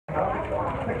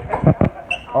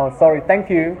Oh, sorry. Thank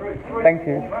you. Thank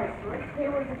you.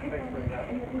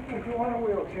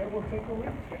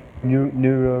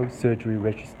 Neurosurgery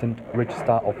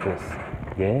register office.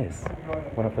 Yes.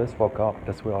 When I first woke up,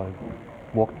 that's where I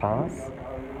walked past.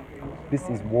 This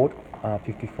is Ward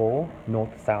 54,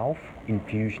 North South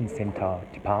Infusion Center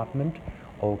Department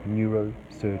of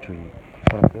Neurosurgery.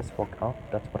 When I first woke up,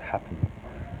 that's what happened.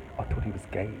 I thought he was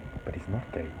gay, but he's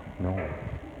not gay. No.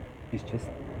 It's just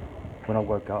when I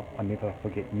woke up, I never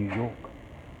forget New York.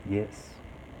 Yes.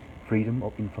 Freedom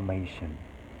of information.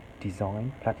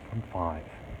 Design Platform 5.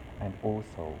 And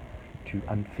also to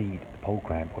unfeed the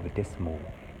program of the decimal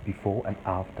before and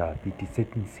after the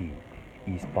descendancy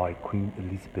is by Queen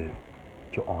Elizabeth.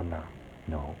 Your Honor,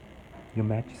 no. Your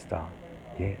Majesty,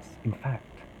 yes, in fact,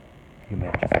 Your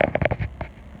Majesty.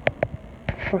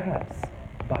 Perhaps,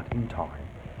 but in time,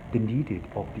 the needed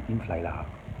of the inflator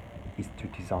is to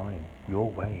design your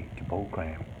way to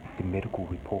program the medical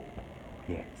report,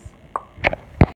 yes.